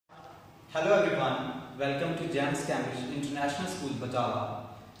Hello everyone, welcome to James Cambridge International School, Batala.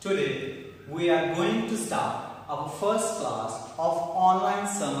 Today we are going to start our first class of online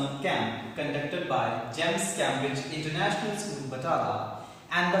summer camp conducted by James Cambridge International School, Batala,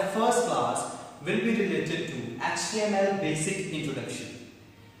 and the first class will be related to HTML basic introduction.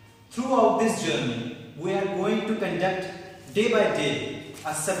 Throughout this journey, we are going to conduct day by day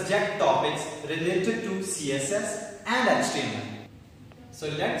a subject topics related to CSS and HTML. So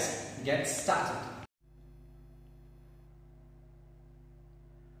let's get started.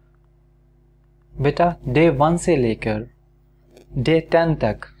 बेटा day 1 से लेकर day 10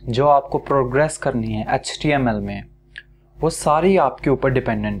 तक जो आपको progress करनी है HTML में वो सारी आपके ऊपर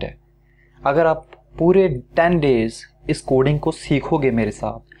डिपेंडेंट है। अगर आप पूरे 10 डेज इस कोडिंग को सीखोगे मेरे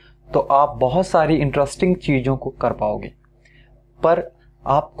साथ तो आप बहुत सारी इंटरेस्टिंग चीज़ों को कर पाओगे, पर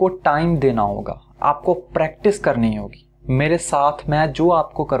आपको टाइम देना होगा, आपको प्रैक्टिस करनी होगी। मेरे साथ मैं जो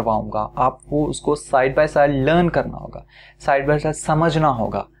आपको करवाऊंगा आपको उसको साइड बाय साइड लर्न करना होगा, साइड बाय साइड समझना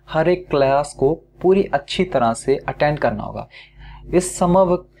होगा, हर एक क्लास को पूरी अच्छी तरह से अटेंड करना होगा। इस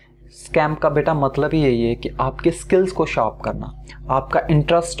समर कैंप का बेटा मतलब ही यही है कि आपके स्किल्स को शार्प करना, आपका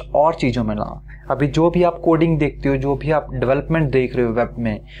इंटरेस्ट और चीज़ों में लाना। अभी जो भी आप कोडिंग देखते हो, जो भी आप डेवलपमेंट देख रहे हो वेब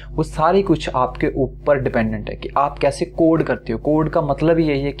में, वो सारी कुछ आपके ऊपर डिपेंडेंट है कि आप कैसे कोड करते हो। कोड का मतलब ही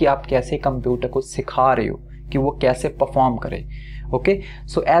यही है कि आप कैसे कंप्यूटर को सिखा रहे हो कि वो कैसे परफॉर्म करे। Okay,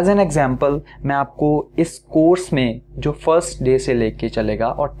 so as an example मैं आपको इस कोर्स में जो फर्स्ट डे से लेके चलेगा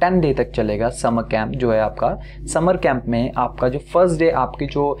और 10 डे तक चलेगा समर कैंप जो है आपका, समर कैंप में आपका जो फर्स्ट डे आपकी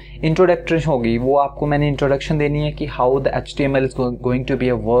जो इंट्रोडक्शन होगी वो आपको मैंने इंट्रोडक्शन देनी है कि how the HTML is going to be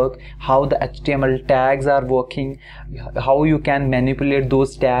a work, how the HTML tags are working, how you can manipulate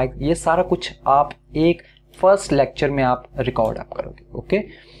those tag. ये सारा कुछ आप एक फर्स्ट लेक्चर में आप रिकॉर्ड आप करोगे। ओके,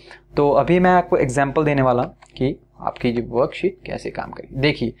 तो अभी मैं आपको एग्जांपल देने वाला कि आपकी जो वर्कशीट कैसे काम करेगी।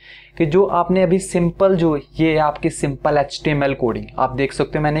 देखिए कि जो आपने अभी सिंपल जो ये आपकी सिंपल HTML कोडिंग आप देख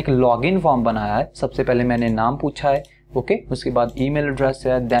सकते हो। मैंने एक लॉगिन फॉर्म बनाया है। सबसे पहले मैंने नाम पूछा है, ओके, उसके बाद ईमेल एड्रेस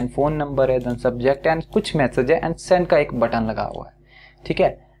है, देन फ़ोन नंबर है, देन सब्जेक्ट एंड कुछ मैसेज है एंड सेंड का एक बटन लगा हुआ है। ठीक है,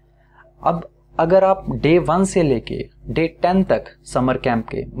 अब अगर आप डे 1 से लेके डे 10 तक समर कैंप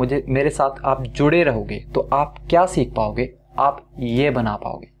के मेरे साथ आप जुड़े रहोगे तो आप क्या सीख पाओगे, आप ये बना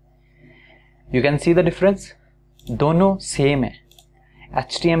पाओगे। You can see the difference, दोनों सेम है।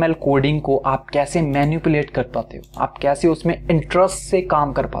 HTML कोडिंग को आप कैसे मैनिपुलेट कर पाते हो, आप कैसे उसमें इंटरेस्ट से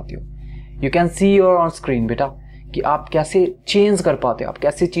काम कर पाते हो। You can see your on screen बेटा कि आप कैसे चेंज कर पाते हो, आप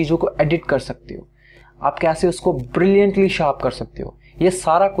कैसे चीज़ों को एडिट कर सकते हो, आप कैसे उसको ब्रिलियंटली शार्प कर सकते हो। ये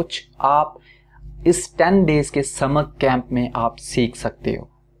सारा कुछ आप इस 10 डेज के समर कैंप में आप सीख सकते हो।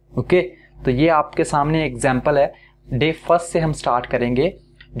 ओके, तो ये आपके सामने एग्जाम्पल है। डे 1 से हम स्टार्ट करेंगे,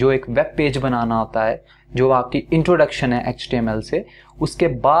 जो एक वेब पेज बनाना होता है, जो आपकी इंट्रोडक्शन है HTML से। उसके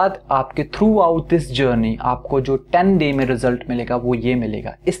बाद आपके थ्रू आउट दिस जर्नी आपको जो 10 डे में रिजल्ट मिलेगा वो ये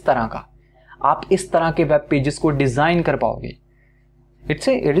मिलेगा, इस तरह का। आप इस तरह के वेब पेजेस को डिज़ाइन कर पाओगे। इट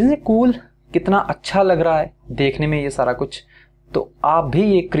इज़ ए कूल, कितना अच्छा लग रहा है देखने में ये सारा कुछ। तो आप भी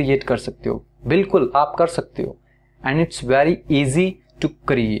ये क्रिएट कर सकते हो, बिल्कुल आप कर सकते हो, and it's very easy to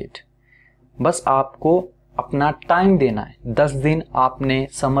create. बस आपको अपना टाइम देना है। 10 दिन आपने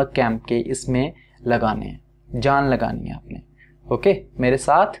समर कैंप के इसमें लगाने हैं, जान लगानी है आपने। ओके, मेरे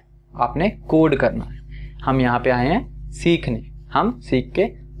साथ आपने कोड करना है। हम यहाँ पे आए हैं सीखने, हम सीख के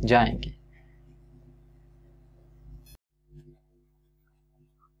जाएंगे।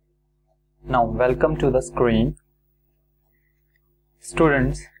 Now welcome to the screen.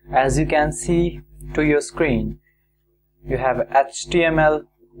 Students, as you can see to your screen, you have HTML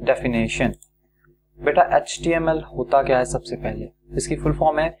definition. बेटा HTML होता क्या है? सबसे पहले इसकी फुल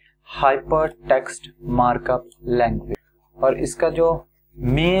फॉर्म है हाइपर टेक्स्ट मार्कअप लैंग्वेज, और इसका जो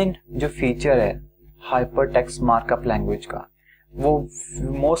मेन जो फीचर है हाइपर टेक्स्ट मार्कअप लैंग्वेज का, वो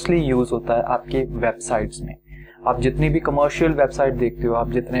मोस्टली यूज होता है आपकी वेबसाइट्स में। आप जितनी भी कमर्शियल वेबसाइट देखते हो,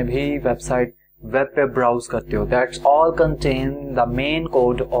 आप जितने भी वेबसाइट वेब पे ब्राउज करते हो, that's all contain the main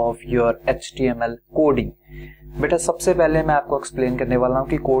code of your HTML coding. बेटा सबसे पहले मैं आपको एक्सप्लेन करने वाला हूँ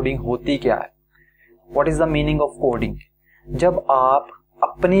कि कोडिंग होती क्या है। What is the meaning of coding? जब आप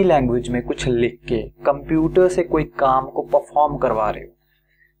अपनी लैंग्वेज में कुछ लिख के कंप्यूटर से कोई काम को परफॉर्म करवा रहे हो,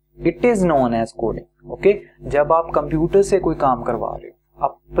 it is known as coding. Okay, जब आप कंप्यूटर से कोई काम करवा रहे हो,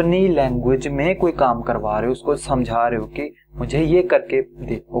 अपनी लैंग्वेज में कोई काम करवा रहे हो, उसको समझा रहे हो कि मुझे ये करके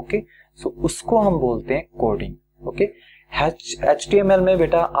दे। ओके, सो उसको हम बोलते हैं कोडिंग। ओके, HTML में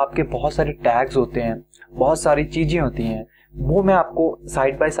बेटा आपके बहुत सारे टैग्स होते हैं, बहुत सारी चीजें होती हैं, वो मैं आपको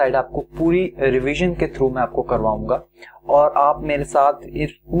साइड बाय साइड आपको पूरी रिवीजन के थ्रू मैं आपको करवाऊंगा। और आप मेरे साथ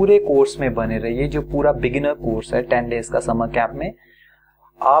इस पूरे कोर्स में बने रहिए, जो पूरा बिगिनर कोर्स है 10 डेज का समर कैंप में।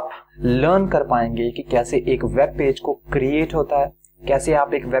 आप लर्न कर पाएंगे कि कैसे एक वेब पेज को क्रिएट होता है, कैसे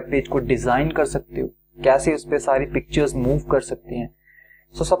आप एक वेब पेज को डिजाइन कर सकते हो, कैसे उस पर सारी पिक्चर्स मूव कर सकते हैं।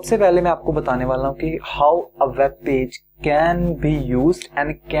 सो सबसे पहले मैं आपको बताने वाला हूं कि how a web page can be used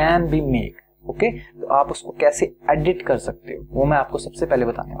and can be make. Okay, तो आप उसको कैसे एडिट कर सकते हो वो मैं आपको सबसे पहले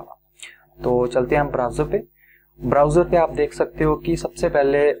बताने वाला हूं। तो चलते हैं हम ब्राउजर पे आप देख सकते हो कि सबसे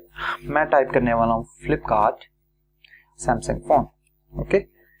पहले मैं टाइप करने वाला हूं फ्लिपकार्ट सैमसंग फोन। ओके,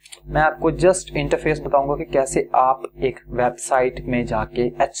 मैं आपको जस्ट इंटरफेस बताऊंगा कि कैसे आप एक वेबसाइट में जाके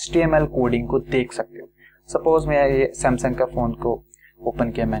HTML कोडिंग को देख सकते हो। सपोज मैं ये सैमसंग का फोन को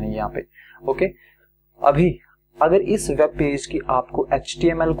ओपन किया मैंने यहाँ पे। ओके, अभी अगर इस वेब पेज की आपको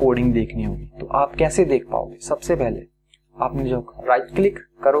HTML कोडिंग देखनी होगी तो आप कैसे देख पाओगे? सबसे पहले आपने जो राइट क्लिक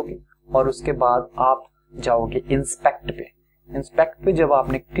करोगे और उसके बाद आप जाओगे इंस्पेक्ट पे जब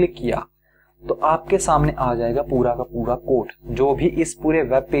आपने क्लिक किया तो आपके सामने आ जाएगा पूरा का पूरा कोड, जो भी इस पूरे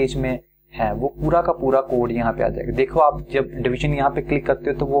वेब पेज में है वो पूरा का पूरा कोड यहाँ पे आ जाएगा। देखो आप जब डिवीजन यहाँ पे क्लिक करते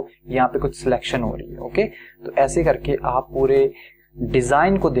हो तो वो यहाँ पे कुछ सिलेक्शन हो रही है। ओके, तो ऐसे करके आप पूरे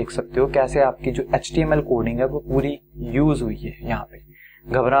डिजाइन को देख सकते हो, कैसे आपकी जो HTML कोडिंग है वो पूरी यूज हुई है यहाँ पे।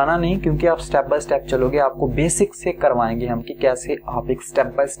 घबराना नहीं, क्योंकि आप स्टेप बाय स्टेप चलोगे, आपको बेसिक से करवाएंगे हम कि कैसे आप एक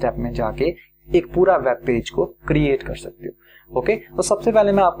स्टेप बाय स्टेप में जाके एक पूरा वेब पेज को क्रिएट कर सकते हो। ओके, तो सबसे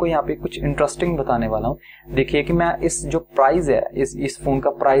पहले मैं आपको यहाँ पे कुछ इंटरेस्टिंग बताने वाला हूँ। देखिए कि मैं इस जो प्राइस है, इस फोन का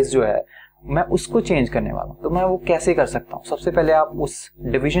प्राइस जो है मैं उसको चेंज करने वाला हूँ। तो मैं वो कैसे कर सकता हूँ? सबसे पहले आप उस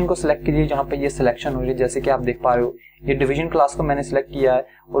डिवीजन को सिलेक्ट कीजिए जहाँ पे ये सिलेक्शन हो रही है। जैसे कि आप देख पा रहे हो ये डिवीजन क्लास को मैंने सिलेक्ट किया है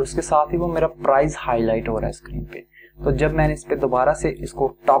और उसके साथ ही वो मेरा प्राइस हाईलाइट हो रहा है स्क्रीन पे। तो जब मैंने इस पे दोबारा से इसको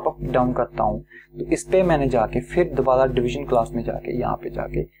टॉप अप डाउन करता हूँ तो इस पे मैंने जाके फिर दोबारा डिवीजन क्लास में जाके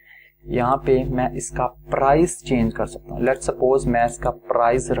यहाँ पे मैं इसका प्राइस चेंज कर सकता हूँ। लेट्स सपोज मैं इसका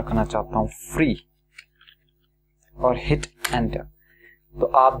प्राइस रखना चाहता हूँ फ्री और हिट एंटर। तो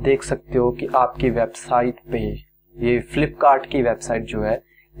आप देख सकते हो कि आपकी वेबसाइट पे, ये फ्लिपकार्ट की वेबसाइट जो है,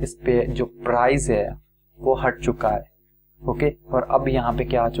 इस पे जो प्राइस है वो हट चुका है। ओके, और अब यहाँ पे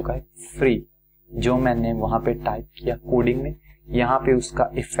क्या आ चुका है? फ्री, जो मैंने वहां पे टाइप किया कोडिंग में, यहाँ पे उसका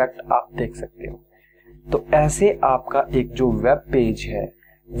इफेक्ट आप देख सकते हो। तो ऐसे आपका एक जो वेब पेज है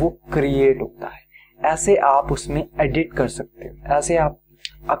वो क्रिएट होता है। ऐसे आप उसमें एडिट कर सकते हो, ऐसे आप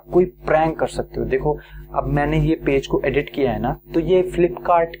कोई प्रैंक कर सकते हो। देखो अब मैंने ये पेज को एडिट किया है ना, तो ये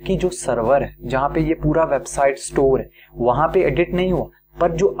फ्लिपकार्ट की जो सर्वर है जहाँ पे ये पूरा वेबसाइट स्टोर है वहां पे एडिट नहीं हुआ,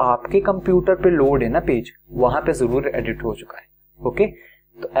 पर जो आपके कंप्यूटर पे लोड है ना पेज, वहां पे जरूर एडिट हो चुका है। ओके,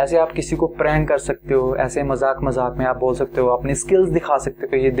 तो ऐसे आप किसी को प्रैंक कर सकते हो, ऐसे मजाक में आप बोल सकते हो, अपनी स्किल्स दिखा सकते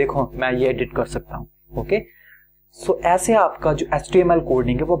हो, ये देखो मैं ये एडिट कर सकता हूँ। ओके, सो ऐसे आपका जो HTML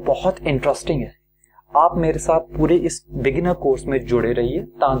कोडिंग है वो बहुत इंटरेस्टिंग है। आप मेरे साथ पूरे इस बिगिनर कोर्स में जुड़े रहिए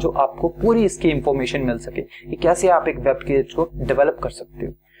ताकि आपको पूरी इसकी इंफॉर्मेशन मिल सके कि कैसे आप एक वेब पेज को डेवलप कर सकते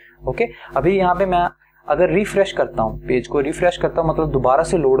हो। ओके, अभी यहाँ पे मैं अगर रिफ्रेश करता हूँ, पेज को रिफ्रेश करता हूँ मतलब दोबारा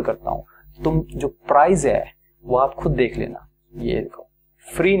से लोड करता हूँ, तो जो प्राइस है वो आप खुद देख लेना, ये देखो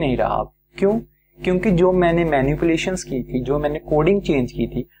फ्री नहीं रहा। क्यों? क्योंकि जो मैंने मैनिपुलेशंस की थी, जो मैंने कोडिंग चेंज की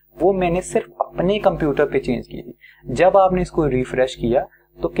थी, वो मैंने सिर्फ अपने कंप्यूटर पे चेंज की थी। जब आपने इसको रिफ्रेश किया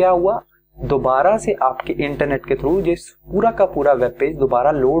तो क्या हुआ? दोबारा से आपके इंटरनेट के थ्रू जिस पूरा का पूरा वेब पेज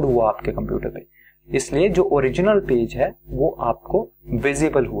दोबारा लोड हुआ आपके कंप्यूटर पे, इसलिए जो ओरिजिनल पेज है वो आपको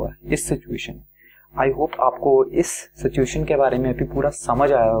विजिबल हुआ इस सिचुएशन में। आई होप आपको इस सिचुएशन के बारे में अभी पूरा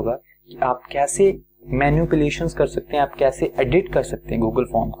समझ आया होगा कि आप कैसे मैनिपुलेशंस कर सकते हैं, आप कैसे एडिट कर सकते हैं गूगल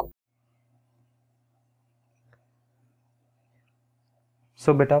फॉर्म को।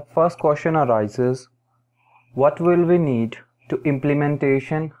 सो बेटा, first question arises, what will we need to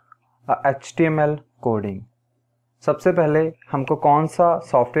implementation HTML coding. सबसे पहले हमको कौन सा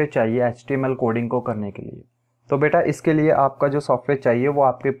सॉफ्टवेयर चाहिए HTML कोडिंग को करने के लिए? तो बेटा इसके लिए आपका जो सॉफ्टवेयर चाहिए वो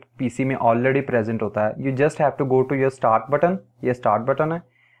आपके पीसी में ऑलरेडी प्रेजेंट होता है। You just have to go to your start button, ये स्टार्ट बटन है,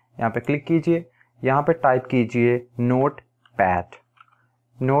 यहाँ पे क्लिक कीजिए, यहाँ पे टाइप कीजिए नोटपैड,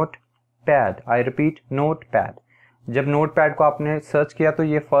 आई रिपीट नोटपैड। जब नोटपैड को आपने सर्च किया तो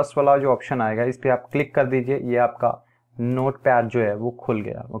ये फर्स्ट वाला जो ऑप्शन आएगा इस पर आप क्लिक कर दीजिए, ये आपका नोटपैड जो है वो खुल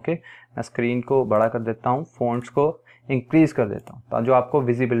गया। ओके, मैं स्क्रीन को बड़ा कर देता हूँ, फॉन्ट्स को इंक्रीज कर देता हूँ ताकि जो आपको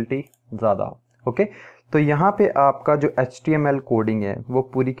विजिबिलिटी ज़्यादा हो। ओके, तो यहाँ पे आपका जो HTML कोडिंग है वो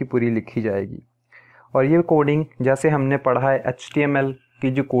पूरी की पूरी लिखी जाएगी। और ये कोडिंग जैसे हमने पढ़ा है, HTML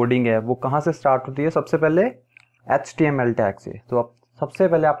की जो कोडिंग है वो कहाँ से स्टार्ट होती है? सबसे पहले HTML टैग से। तो अब सबसे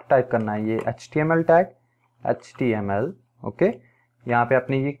पहले आप टाइप करना है ये HTML टैग, HTML। ओके, यहाँ पे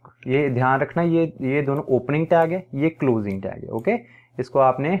आपने ये ध्यान रखना, ये दोनों ओपनिंग टैग है, ये क्लोजिंग टैग है। ओके, इसको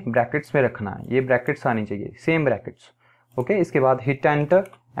आपने ब्रैकेट्स में रखना है, ये ब्रैकेट्स आनी चाहिए, सेम ब्रैकेट्स। ओके, इसके बाद हिट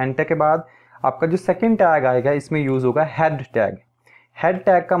एंटर के बाद आपका जो सेकंड टैग आएगा इसमें यूज होगा हेड टैग। हेड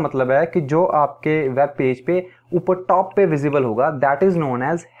टैग का मतलब है कि जो आपके वेब पेज पे ऊपर टॉप पे विजिबल होगा, that is known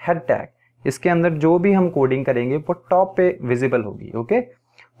as head tag. इसके अंदर जो भी हम कोडिंग करेंगे वो टॉप पे विजिबल होगी। ओके,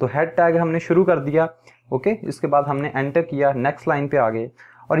 तो हेड टैग हमने शुरू कर दिया। ओके, इसके बाद हमने एंटर किया, नेक्स्ट लाइन पे आ गए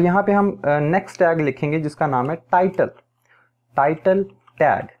और यहाँ पे हम नेक्स्ट टैग लिखेंगे जिसका नाम है टाइटल, टाइटल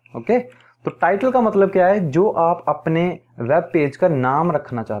टैग। ओके, तो टाइटल का मतलब क्या है, जो आप अपने वेब पेज का नाम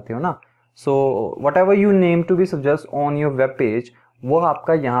रखना चाहते हो ना, so what ever you name to be suggest on your web page, वो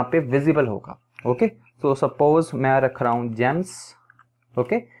आपका यहाँ पे विजिबल होगा। ओके, तो सपोज मैं रख रहा हूँ जेम्स।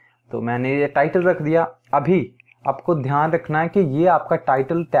 ओके, तो मैंने ये टाइटल रख दिया। अभी आपको ध्यान रखना है कि ये आपका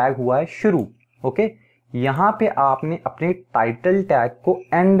टाइटल टैग हुआ है शुरू। ओके, यहाँ पे आपने अपने टाइटल टैग को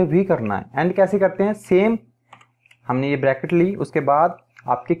एंड भी करना है। एंड कैसे करते हैं, सेम हमने ये ब्रैकेट ली, उसके बाद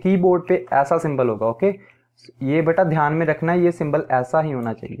आपके कीबोर्ड पे ऐसा सिंबल होगा। ओके, ये बेटा ध्यान में रखना है, ये सिंबल ऐसा ही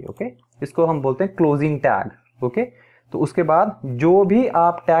होना चाहिए। ओके, इसको हम बोलते हैं क्लोजिंग टैग। ओके, तो उसके बाद जो भी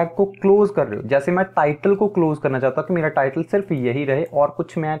आप टैग को क्लोज कर रहे हो, जैसे मैं टाइटल को क्लोज करना चाहता हूँ कि मेरा टाइटल सिर्फ यही रहे और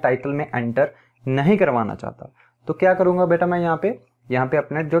कुछ मैं टाइटल में एंटर नहीं करवाना चाहता, तो क्या करूंगा बेटा, मैं यहाँ पे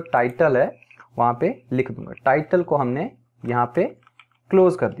अपना जो टाइटल है वहां पे लिख दूंगा। टाइटल को हमने यहाँ पे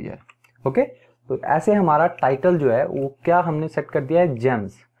क्लोज कर दिया है। ओके, तो ऐसे हमारा टाइटल जो है वो क्या हमने सेट कर दिया है,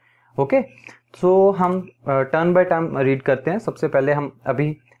 जेम्स। ओके, तो हम टर्न बाय टर्न रीड करते हैं। सबसे पहले हम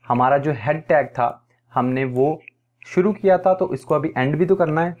अभी हमारा जो हेड टैग था हमने वो शुरू किया था, तो इसको अभी एंड भी तो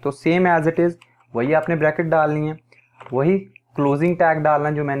करना है, तो सेम एज इट इज वही आपने ब्रैकेट डालनी है, वही क्लोजिंग टैग डालना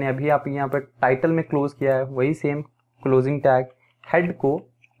है जो मैंने अभी आप यहाँ पे टाइटल में क्लोज किया है, वही सेम क्लोजिंग टैग। हेड को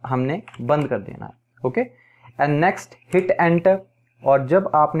हमने बंद कर देना है। Okay, and next hit enter. और जब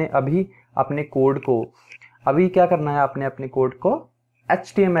आपने अभी अपने कोड को अभी क्या करना है, आपने अपने कोड को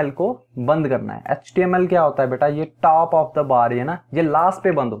HTML को बंद करना है। HTML क्या होता है बेटा, ये टॉप ऑफ द बार है ना, ये लास्ट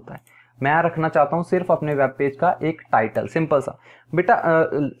पे बंद होता है। मैं रखना चाहता हूँ सिर्फ अपने वेब पेज का एक टाइटल, सिंपल सा बेटा।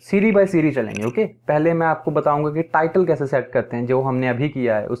 सीरी बाय सीरी चलेंगे। ओके, पहले मैं आपको बताऊंगा कि टाइटल कैसे सेट करते हैं जो हमने अभी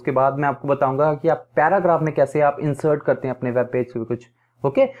किया है, उसके बाद मैं आपको बताऊंगा कि आप पैराग्राफ में कैसे आप इंसर्ट करते हैं अपने वेब पेज पे कुछ।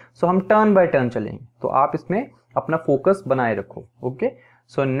 ओके, सो हम टर्न बाय टर्न चलेंगे, तो आप इसमें अपना फोकस बनाए रखो। ओके,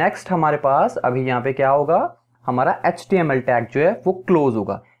 सो नेक्स्ट हमारे पास अभी यहाँ पे क्या होगा, हमारा HTML टैग जो है वो क्लोज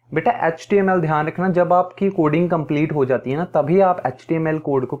होगा। बेटा HTML ध्यान रखना, जब आपकी कोडिंग कंप्लीट हो जाती है ना, तभी आप HTML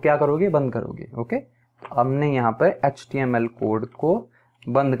कोड को क्या करोगे, बंद करोगे। ओके, हमने यहाँ पर HTML कोड को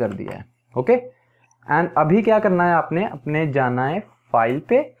बंद कर दिया है। ओके, एंड अभी क्या करना है, आपने अपने जाना है फाइल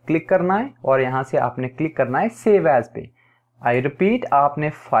पे, क्लिक करना है और यहाँ से आपने क्लिक करना है सेव एज पे। आई रिपीट, आपने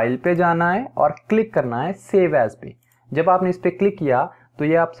फाइल पे जाना है और क्लिक करना है सेव एज पे। जब आपने इस पे क्लिक किया तो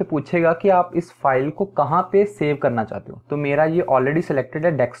ये आपसे पूछेगा कि आप इस फाइल को कहाँ पे सेव करना चाहते हो। तो मेरा ये ऑलरेडी सिलेक्टेड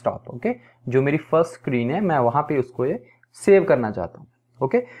है डेस्कटॉप। ओके, जो मेरी फर्स्ट स्क्रीन है मैं वहाँ पे उसको ये सेव करना चाहता हूँ।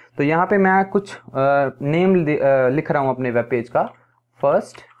 ओके, तो यहाँ पे मैं कुछ नेम लिख रहा हूँ अपने वेब पेज का,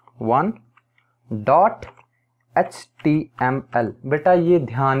 first one .html। बेटा ये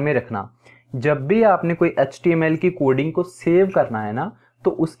ध्यान में रखना, जब भी आपने कोई HTML की कोडिंग को सेव करना है ना,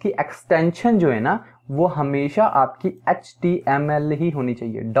 तो उसकी एक्सटेंशन जो है ना वो हमेशा आपकी HTML ही होनी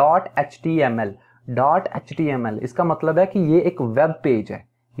चाहिए। .html इसका मतलब है कि ये एक वेब पेज है,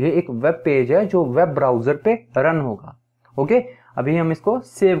 ये एक वेब पेज है जो वेब ब्राउजर पे रन होगा। ओके, अभी हम इसको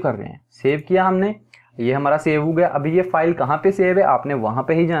सेव कर रहे हैं, सेव किया हमने, ये हमारा सेव हो गया। अभी ये फाइल कहाँ पे सेव है, आपने वहां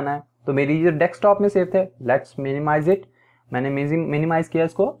पे ही जाना है। तो मेरी ये डेस्कटॉप में save the, let's minimise it. मैंने मिनिमाइज किया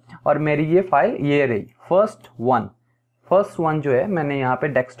इसको और मेरी ये फाइल ये रही, फर्स्ट वन जो है मैंने यहाँ पे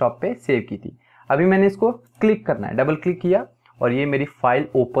डेस्कटॉप पे सेव की थी। अभी मैंने इसको क्लिक करना है, डबल क्लिक किया और ये मेरी फाइल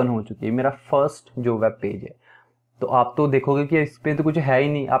ओपन हो चुकी है, मेरा फर्स्ट जो वेब पेज है। तो आप तो देखोगे कि इस पे तो कुछ है ही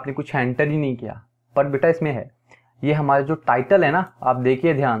नहीं, आपने कुछ एंटर ही नहीं किया, पर बेटा इसमें है। ये हमारा जो टाइटल है ना, आप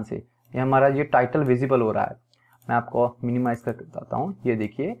देखिए ध्यान से, ये हमारा ये टाइटल विजिबल हो रहा है। मैं आपको मिनिमाइज करके बताता हूँ, ये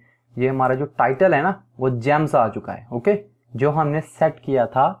देखिए, ये हमारा जो टाइटल है ना वो जेम्स आ चुका है। ओके, जो हमने सेट किया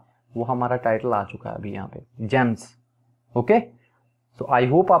था वो हमारा टाइटल आ चुका है अभी यहाँ पे, James. Okay, so I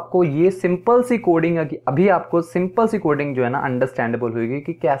hope आपको ये सिंपल सी कोडिंग है कि अभी आपको सिंपल सी कोडिंग जो है ना अंडरस्टैंडेबल होगी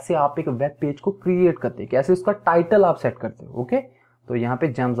कि कैसे आप एक वेब पेज को क्रिएट करते हैं, कैसे उसका टाइटल आप सेट करते हो। ओके, तो यहाँ पे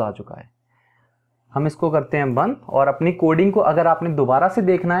जेम्स आ चुका है, हम इसको करते हैं बंद। और अपनी कोडिंग को अगर आपने दोबारा से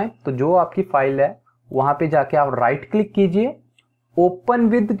देखना है तो जो आपकी फाइल है वहां पे जाके आप राइट क्लिक कीजिए, ओपन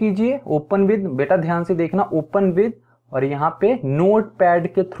विद कीजिए, ओपन विद, बेटा ध्यान से देखना, ओपन विद, और यहाँ पे नोट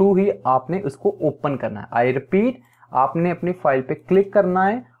पैड के थ्रू ही आपने उसको ओपन करना है। आई रिपीट, आपने अपनी फाइल पे क्लिक करना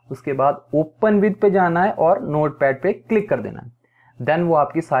है, उसके बाद ओपन विद पे जाना है और नोट पैड पे क्लिक कर देना है, देन वो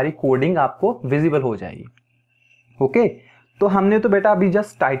आपकी सारी कोडिंग आपको विजिबल हो जाएगी। ओके, तो हमने तो बेटा अभी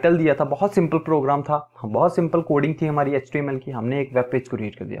जस्ट टाइटल दिया था, बहुत सिंपल प्रोग्राम था, बहुत सिंपल कोडिंग थी हमारी HTML की, हमने एक वेब पेज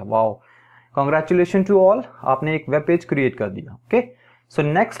क्रिएट कर दिया। वाओ, कॉन्ग्रेचुलेशन टू ऑल, आपने एक वेब पेज क्रिएट कर दिया। ओके, सो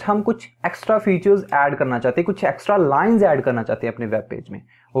नेक्स्ट हम कुछ एक्स्ट्रा फीचर्स ऐड करना चाहते हैं, कुछ एक्स्ट्रा लाइंस ऐड करना चाहते हैं अपने वेब पेज में।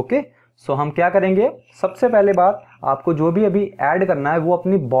 ओके, सो हम क्या करेंगे, सबसे पहले बात आपको जो भी अभी ऐड करना है वो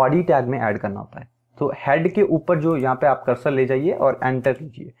अपनी बॉडी टैग में ऐड करना होता है। तो हेड के ऊपर जो यहाँ पे आप कर्सर ले जाइए और एंटर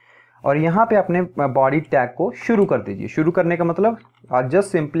कीजिए और यहाँ पे अपने बॉडी टैग को शुरू कर दीजिए। शुरू करने का मतलब जस्ट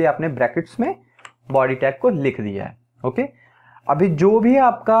सिंपली आपने ब्रैकेट्स में बॉडी टैग को लिख दिया है। ओके, अभी जो भी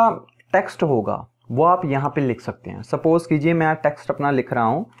आपका टेक्स्ट होगा वो आप यहाँ पे लिख सकते हैं। सपोज कीजिए मैं टेक्स्ट अपना लिख रहा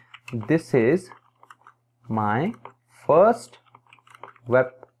हूँ, this is my first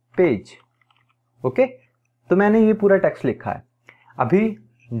web page. Okay, तो मैंने ये पूरा टेक्स्ट लिखा है। अभी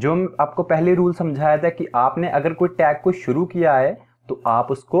जो आपको पहले रूल समझाया था कि आपने अगर कोई टैग को शुरू किया है तो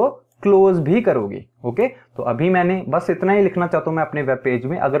आप उसको क्लोज भी करोगे। ओके, तो अभी मैंने बस इतना ही लिखना चाहता हूँ मैं अपने वेब पेज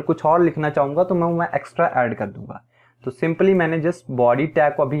में। अगर कुछ और लिखना चाहूंगा तो मैं एक्स्ट्रा ऐड कर दूंगा। तो सिंपली मैंने जस्ट बॉडी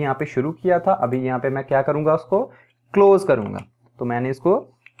टैग को अभी यहाँ पे शुरू किया था, अभी यहाँ पे मैं क्या करूंगा, उसको क्लोज करूंगा। तो मैंने इसको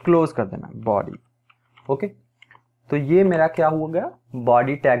क्लोज कर देना बॉडी। ओके, तो ये मेरा क्या हुआ गया,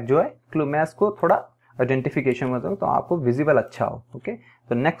 बॉडी टैग जो है। मैं इसको थोड़ा आइडेंटिफिकेशन बताऊँ तो आपको विजिबल अच्छा हो। ओके,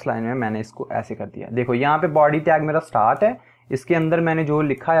 तो नेक्स्ट लाइन में मैंने इसको ऐसे कर दिया। देखो यहाँ पे बॉडी टैग मेरा स्टार्ट है, इसके अंदर मैंने जो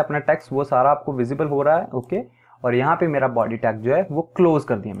लिखा है अपना टेक्स्ट वो सारा आपको विजिबल हो रहा है। ओके, और यहाँ पे मेरा बॉडी टैग जो है वो क्लोज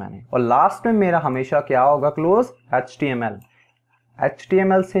कर दिया मैंने। और लास्ट में मेरा हमेशा क्या होगा, क्लोज HTML।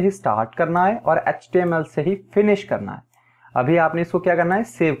 HTML से ही स्टार्ट करना है और HTML से ही फिनिश करना है। अभी आपने इसको क्या करना है,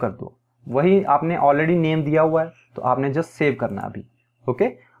 सेव कर दो। वही आपने ऑलरेडी नेम दिया हुआ है तो आपने जस्ट सेव करना है अभी। ओके,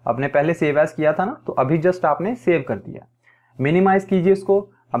 आपने पहले सेव एज किया था ना, तो अभी जस्ट आपने सेव कर दिया। मिनिमाइज कीजिए इसको,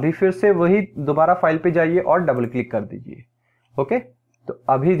 अभी फिर से वही दोबारा फाइल पे जाइए और डबल क्लिक कर दीजिए। ओके, तो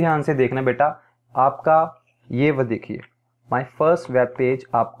अभी ध्यान से देखना बेटा, आपका ये वो देखिए माय फर्स्ट वेब पेज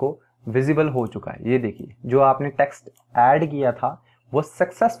आपको विजिबल हो चुका है। ये देखिए जो आपने टेक्स्ट ऐड किया था वो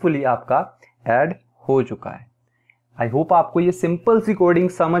सक्सेसफुली आपका ऐड हो चुका है। आई होप आपको ये सिंपल सी कोडिंग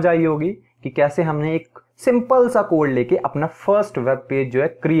समझ आई होगी कि कैसे हमने एक सिंपल सा कोड लेके अपना फर्स्ट वेब पेज जो है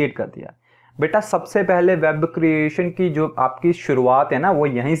क्रिएट कर दिया। बेटा सबसे पहले वेब क्रिएशन की जो आपकी शुरुआत है ना वो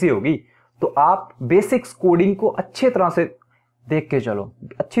यहीं से होगी। तो आप बेसिक्स कोडिंग को अच्छी तरह से देख के चलो,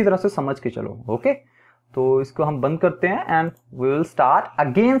 अच्छी तरह से समझ के चलो। ओके, तो इसको हम बंद करते हैं and we will start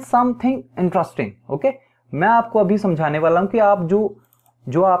again something interesting. Okay, मैं आपको अभी समझाने वाला हूं कि आप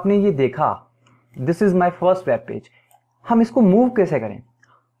जो आपने ये देखा, this is my first web page, हम इसको मूव कैसे करें।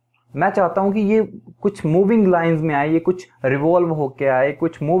 मैं चाहता हूं कि ये कुछ मूविंग लाइंस में आए, ये कुछ रिवॉल्व होके आए,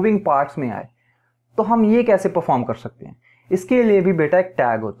 कुछ मूविंग पार्ट्स में आए। तो हम ये कैसे परफॉर्म कर सकते हैं, इसके लिए भी बेटा एक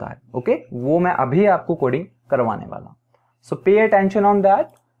टैग होता है। ओके, वो मैं अभी आपको कोडिंग करवाने वाला हूं। सो pay attention on that.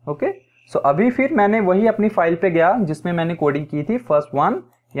 Okay, सो अभी फिर मैंने वही अपनी फाइल पे गया जिसमें मैंने कोडिंग की थी, फर्स्ट वन।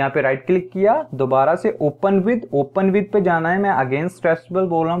 यहाँ पे राइट क्लिक किया, दोबारा से ओपन विद पे जाना है। मैं अगेन स्ट्रेचबल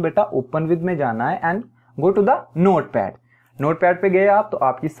बोल रहा हूँ बेटा, ओपन विद में जाना है and go to the notepad पे गए आप तो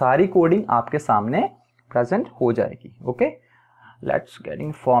आपकी सारी कोडिंग आपके सामने प्रेजेंट हो जाएगी। ओके, लेट्स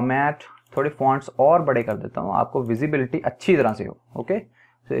गेटिंग फॉर्मेट, थोड़े फॉन्ट्स और बड़े कर देता हूँ आपको विजिबिलिटी अच्छी तरह से हो। ओके,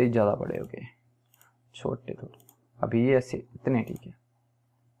 तो ये ज़्यादा बड़े हो गए, छोटे थोड़े, अभी ये ऐसे इतने ठीक है,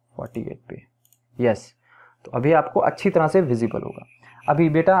 48 पे, यस। तो अभी आपको अच्छी तरह से विजिबल होगा। अभी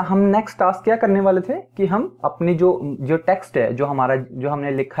बेटा हम नेक्स्ट टास्क क्या करने वाले थे कि हम अपनी जो टेक्स्ट है, जो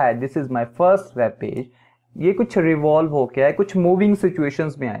हमने लिखा है, this is my first web page, ये कुछ रिवॉल्व होके आए, कुछ मूविंग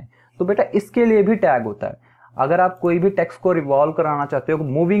सिचुएशंस में आए। तो बेटा इसके लिए भी टैग होता है। अगर आप कोई भी टेक्स्ट को रिवॉल्व कराना चाहते हो,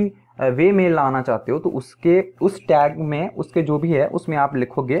 मूविंग वे में लाना चाहते हो, तो उस टैग में उसके जो भी है उसमें आप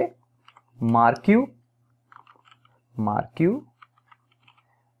लिखोगे मार्क्यू।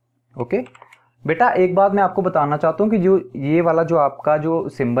 ओके बेटा, एक बात मैं आपको बताना चाहता हूँ कि जो ये वाला जो आपका जो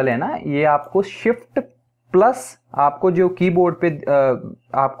सिंबल है ना, ये आपको शिफ्ट प्लस आपको जो कीबोर्ड पे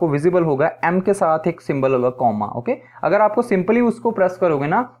आपको विजिबल होगा, एम के साथ एक सिंबल होगा कॉमा। ओके, अगर आपको सिंपली उसको प्रेस करोगे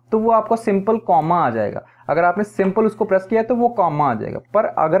ना तो वो आपका सिंपल कॉमा आ जाएगा। अगर आपने सिंपल उसको प्रेस किया तो वो कॉमा आ जाएगा। पर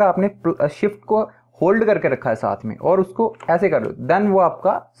अगर आपने शिफ्ट को होल्ड करके रखा है साथ में और उसको ऐसे कर दो, देन वो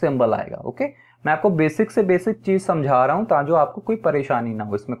आपका सिंबल आएगा। ओके, मैं आपको बेसिक से बेसिक चीज समझा रहा हूं ताकि आपको कोई परेशानी ना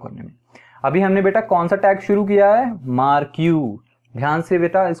हो इसमें करने में। अभी हमने बेटा कौन सा टैग शुरू किया है, मार्क्यू। ध्यान से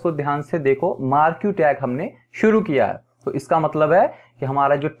बेटा इसको ध्यान से देखो, मार्क्यू टैग हमने शुरू किया है। तो इसका मतलब है कि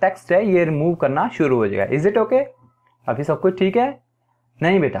हमारा जो टेक्स्ट है ये रिमूव करना शुरू हो जाएगा। Is it okay? अभी सब कुछ ठीक है?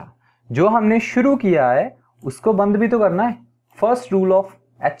 नहीं बेटा, जो हमने शुरू किया है उसको बंद भी तो करना है। First rule of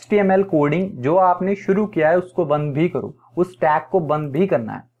HTML coding, जो आपने शुरू किया है उसको बंद भी करो, उस टैग को बंद भी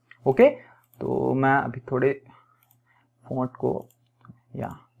करना है। ओके, तो मैं अभी थोड़े फॉन्ट को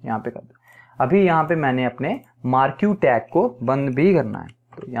यहाँ पे कर दूं। अभी यहाँ पे मैंने अपने मार्क्यू टैग को बंद भी करना है।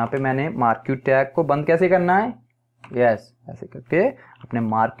 तो यहाँ पे मैंने मार्क्यू टैग को बंद कैसे करना है, यस ऐसे करके अपने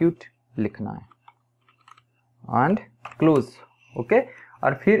मार्क्यू लिखना है एंड क्लोज। ओके।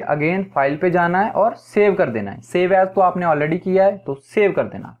 और फिर अगेन फाइल पे जाना है और सेव कर देना है। सेव एज तो आपने ऑलरेडी किया है तो सेव कर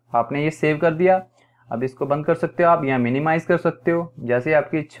देना। आपने ये सेव कर दिया, अब इसको बंद कर सकते हो आप या मिनिमाइज कर सकते हो, जैसे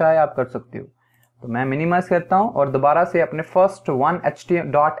आपकी इच्छा है आप कर सकते हो। तो मैं मिनिमाइज करता हूं और दोबारा से अपने फर्स्ट वन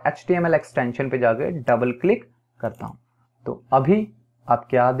 .html एक्सटेंशन पे जाकर डबल क्लिक करता हूं। तो अभी आप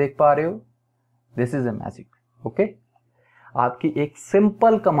क्या देख पा रहे हो, this is a magic. Okay, आपकी एक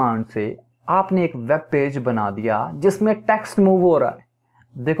सिंपल कमांड से आपने एक वेब पेज बना दिया जिसमें टेक्स्ट मूव हो रहा है।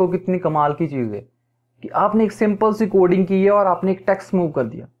 देखो कितनी कमाल की चीज है कि आपने एक सिंपल सी कोडिंग की है और आपने एक टेक्स्ट मूव कर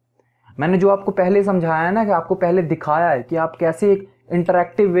दिया। मैंने जो आपको पहले समझाया है ना, कि आपको पहले दिखाया है कि आप कैसे एक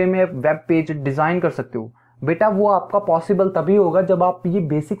इंटरैक्टिव वे में वेब पेज डिजाइन कर सकते हो, बेटा वो आपका पॉसिबल तभी होगा जब आप ये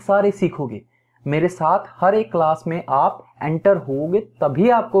बेसिक सारे सीखोगे। मेरे साथ हर एक क्लास में आप एंटर होगे तभी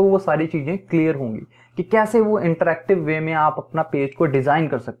आपको वो सारी चीजें क्लियर होंगी कि कैसे वो इंटरैक्टिव वे में आप अपना पेज को डिजाइन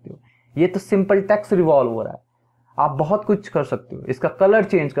कर सकते हो। ये तो सिंपल टेक्स्ट रिवॉल्व हो रहा है, आप बहुत कुछ कर सकते हो। इसका कलर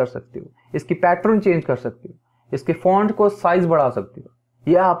चेंज कर सकते हो, इसकी पैटर्न चेंज कर सकते हो, इसके फॉन्ट को साइज बढ़ा सकते हो,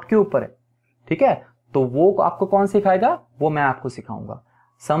 ये आपके ऊपर है। ठीक है, तो वो आपको कौन सिखाएगा, वो मैं आपको सिखाऊंगा।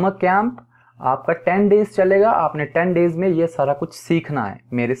 समर कैंप आपका 10 डेज चलेगा। आपने 10 डेज में ये सारा कुछ सीखना है,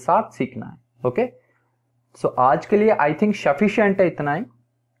 मेरे साथ सीखना है। ओके, सो आज के लिए आई थिंक सफिशिएंट है इतना ही।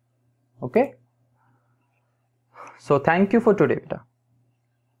 Okay, so thank you for today बेटा।